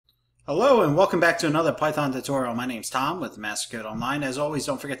Hello and welcome back to another Python tutorial. My name's Tom with MasterCode Online. As always,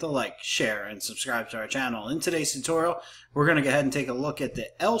 don't forget to like, share, and subscribe to our channel. In today's tutorial, we're going to go ahead and take a look at the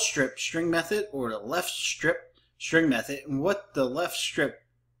Lstrip string method or the Lstrip string method. And what the Lstrip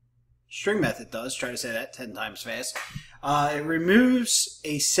string method does, try to say that 10 times fast, it removes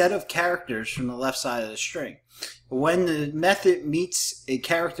a set of characters from the left side of the string. When the method meets a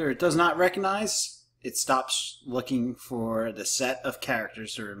character it does not recognize, it stops looking for the set of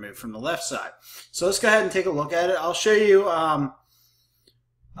characters to remove from the left side. So let's go ahead and take a look at it. I'll show you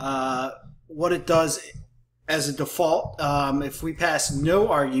what it does as a default. If we pass no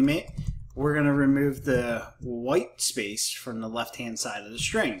argument, we're going to remove the white space from the left-hand side of the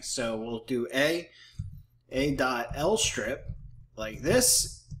string. So we'll do a.lstrip like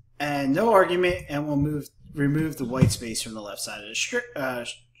this, and no argument, and we'll remove the white space from the left side of the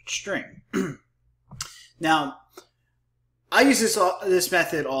string. Now, I use this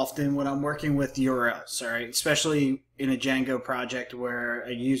method often when I'm working with URLs, all right? Especially in a Django project where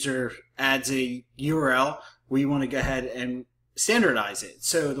a user adds a URL, we want to go ahead and standardize it.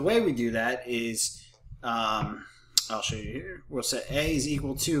 So the way we do that is, I'll show you here. We'll set A is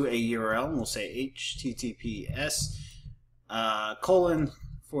equal to a URL, and we'll say https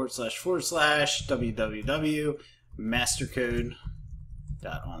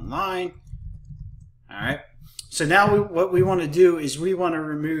www.mastercode.online. Alright, so now what we want to do is we want to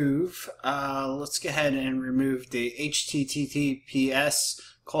remove, let's go ahead and remove the https :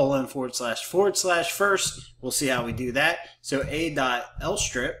 first. We'll see how we do that. So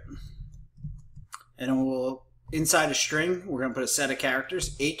a.lstrip, and then we'll, inside a string, we're going to put a set of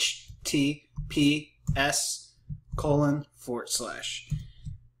characters, https :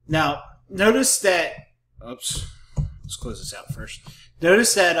 Now, notice that, oops, let's close this out first.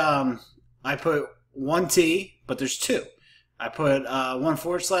 Notice that I put one T, but there's two. I put one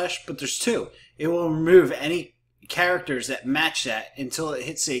 /, but there's two. It will remove any characters that match that until it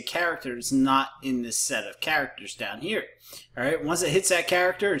hits a character that's not in this set of characters down here. Alright, once it hits that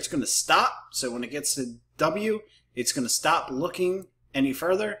character, it's going to stop. So when it gets to W, it's going to stop looking any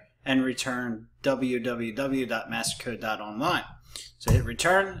further and return www.mastercode.online. So hit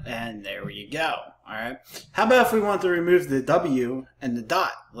return, and there you go. Alright, how about if we want to remove the W and the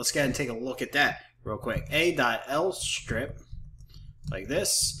dot? Let's go ahead and take a look at that real quick. A.lstrip like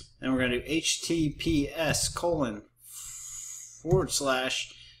this, then we're going to do https :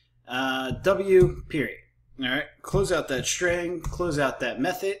 W period. Alright, close out that string, close out that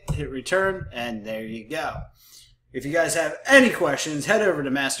method, hit return, and there you go. If you guys have any questions, head over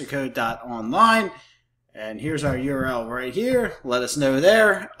to mastercode.online, and here's our URL right here. Let us know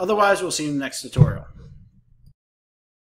there. Otherwise, we'll see you in the next tutorial.